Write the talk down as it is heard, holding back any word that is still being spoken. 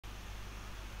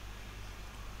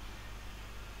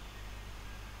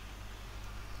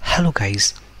Hello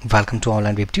guys, welcome to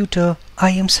Online Web Tutor. I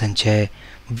am Sanjay.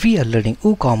 We are learning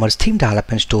WooCommerce theme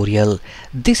development tutorial.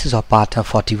 This is our part number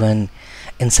 41.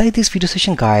 Inside this video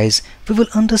session guys, we will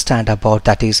understand about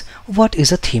that is what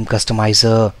is a theme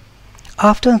customizer.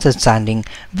 After understanding,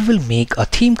 we will make a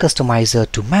theme customizer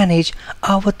to manage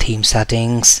our theme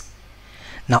settings.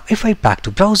 Now if I back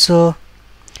to browser,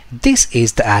 this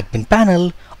is the admin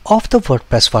panel of the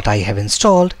WordPress what I have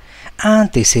installed,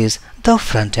 and this is the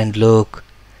front end look.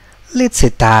 Let's say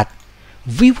that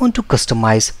we want to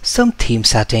customize some theme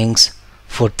settings.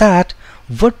 For that,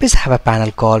 WordPress have a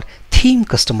panel called Theme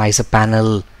Customizer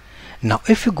panel. Now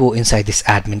if you go inside this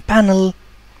admin panel,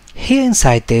 here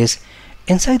inside this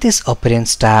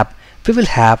Appearance tab, we will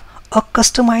have a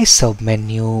Customize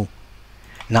submenu.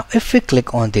 Now if we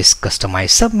click on this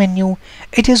Customize submenu,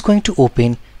 it is going to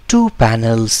open two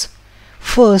panels.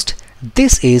 First,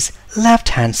 this is left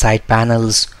hand side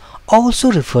panels,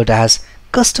 also referred as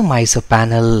Customizer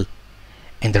panel.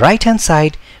 In the right hand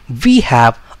side, we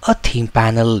have a theme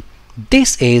panel.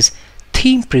 This is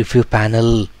theme preview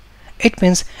panel. It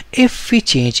means if we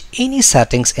change any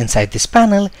settings inside this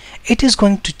panel, it is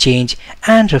going to change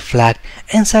and reflect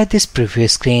inside this preview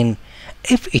screen.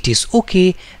 If it is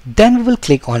okay, then we will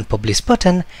click on Publish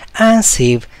button and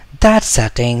save that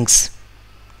settings.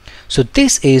 So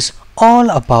this is all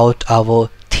about our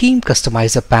theme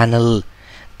customizer panel.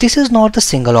 This is not the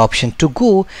single option to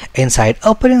go inside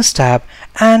Appearance tab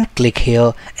and click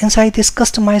here inside this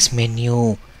Customize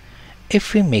menu.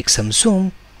 If we make some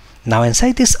zoom, now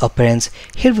inside this Appearance,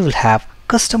 here we will have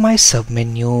Customize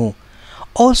submenu.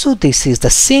 Also this is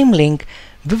the same link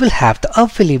we will have the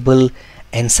available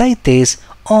inside this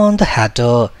on the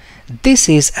header. This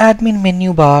is admin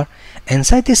menu bar.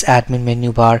 Inside this admin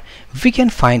menu bar, we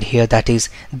can find here that is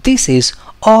this is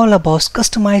all about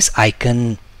Customize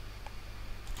icon.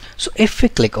 So if we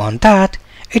click on that,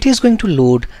 it is going to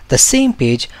load the same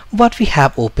page what we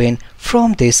have opened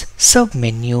from this sub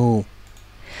menu.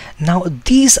 Now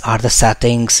these are the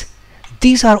settings.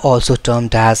 These are also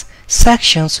termed as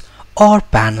sections or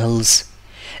panels.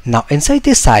 Now inside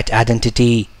this site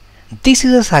identity, this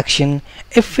is a section.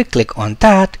 If we click on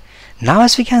that, now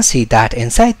as we can see that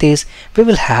inside this we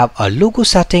will have a logo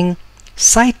setting,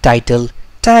 site title,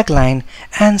 tagline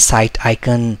and site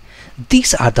icon.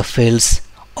 These are the fields,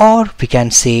 or we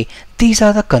can say these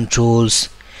are the controls.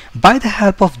 By the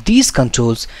help of these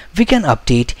controls, we can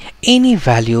update any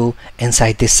value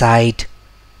inside this site.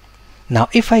 Now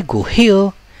if I go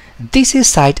here, this is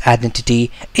site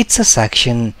identity. It's a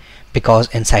section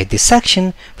because inside this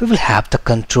section we will have the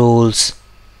controls.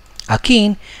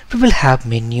 Again, we will have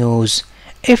menus.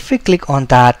 If we click on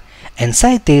that,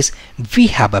 inside this we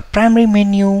have a primary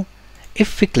menu.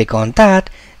 If we click on that,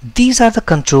 these are the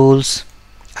controls.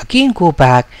 Again go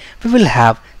back, we will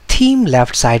have theme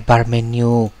left sidebar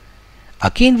menu.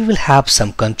 Again we will have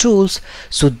some controls.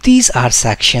 So these are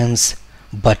sections,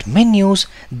 but menus,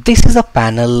 this is a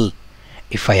panel.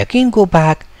 If I again go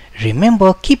back,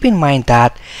 remember, keep in mind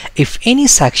that if any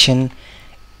section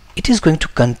it is going to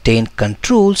contain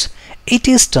controls, it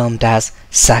is termed as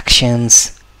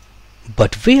sections.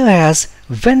 But whereas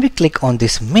when we click on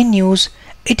this menus,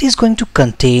 it is going to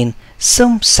contain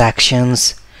some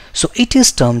sections. So it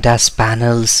is termed as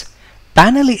panels.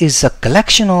 Panel is a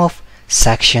collection of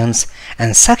sections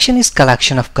and section is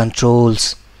collection of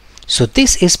controls. So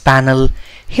this is panel.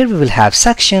 Here we will have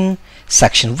section,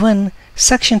 section 1,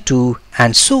 section 2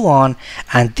 and so on,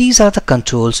 and these are the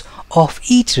controls of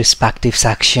each respective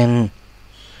section.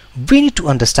 We need to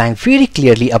understand very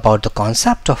clearly about the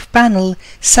concept of panel,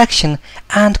 section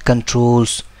and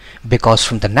controls, because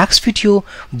from the next video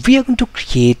we are going to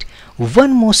create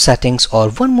one more settings or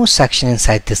one more section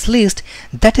inside this list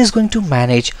that is going to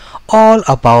manage all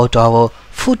about our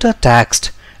footer text.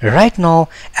 Right now,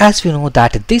 as we know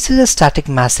that this is a static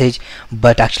message,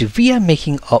 but actually we are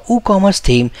making a WooCommerce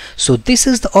theme, so this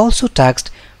is the also text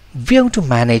we are going to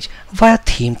manage via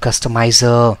theme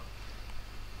customizer.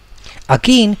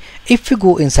 Again, if we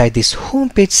go inside this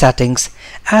homepage settings,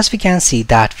 as we can see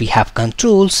that we have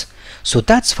controls, so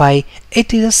that's why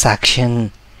it is a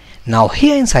section. Now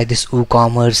here inside this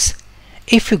WooCommerce,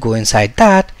 if we go inside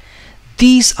that,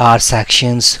 these are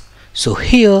sections. So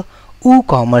here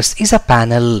WooCommerce is a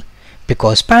panel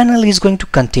because panel is going to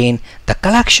contain the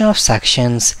collection of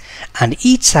sections and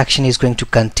each section is going to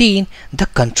contain the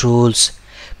controls.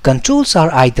 Controls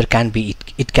are either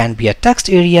it can be a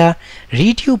text area,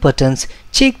 radio buttons,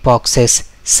 checkboxes,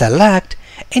 select,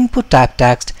 input type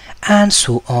text and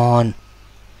so on.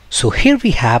 So here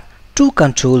we have two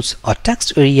controls, a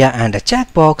text area and a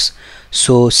checkbox.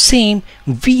 So same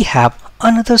we have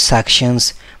another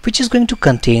sections which is going to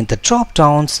contain the drop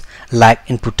downs like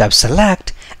input type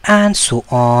select and so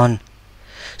on.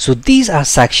 So these are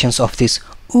sections of this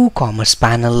WooCommerce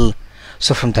panel.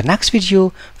 So from the next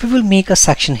video, we will make a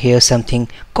section here, something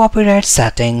copyright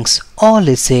settings, or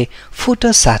let's say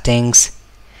footer settings.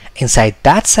 Inside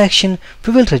that section,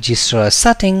 we will register a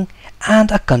setting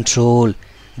and a control.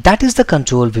 That is the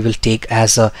control we will take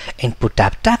as a input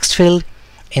tab text field.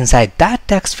 Inside that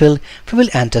text field, we will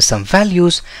enter some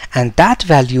values, and that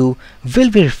value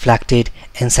will be reflected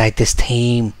inside this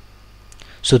theme.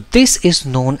 So this is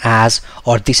known as,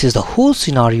 or this is the whole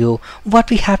scenario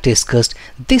what we have discussed.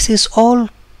 This is all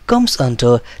comes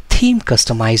under theme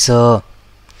customizer.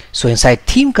 So inside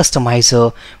theme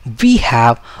customizer, we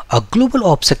have a global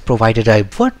object provided by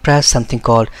WordPress, something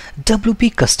called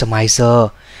WP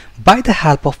Customizer. By the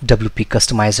help of WP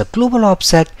Customizer global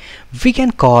object, we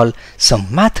can call some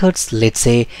methods, let's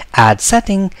say add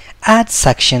setting, add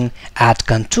section, add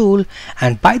control,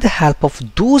 and by the help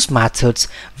of those methods,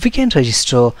 we can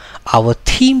register our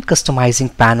theme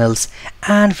customizing panels,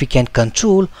 and we can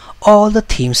control all the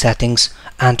theme settings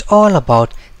and all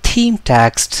about theme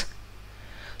text.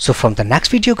 So from the next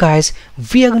video guys,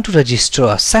 we are going to register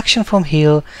a section from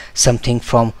here, something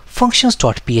from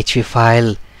functions.php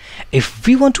file. If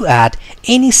we want to add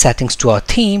any settings to our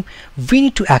theme, we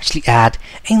need to actually add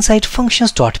inside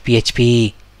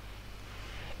functions.php.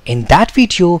 In that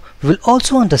video, we will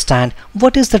also understand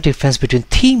what is the difference between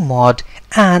theme mod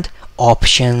and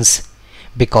options.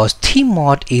 Because theme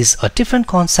mod is a different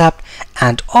concept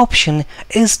and option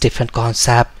is different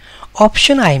concept.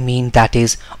 Option I mean that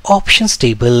is options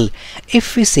table.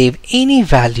 If we save any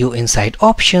value inside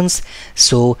options,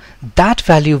 so that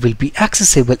value will be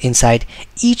accessible inside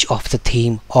each of the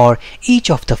theme or each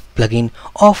of the plugin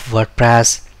of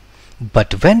WordPress.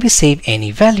 But when we save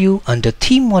any value under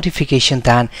theme modification,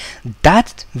 then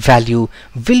that value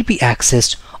will be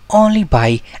accessed only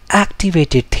by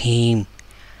activated theme.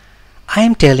 I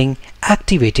am telling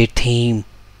activated theme.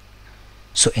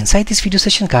 So inside this video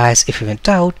session guys, if you went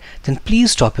out, then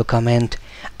please drop your comment.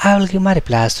 I will give my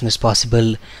reply as soon as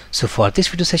possible. So for this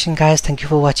video session guys, thank you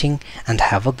for watching and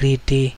have a great day.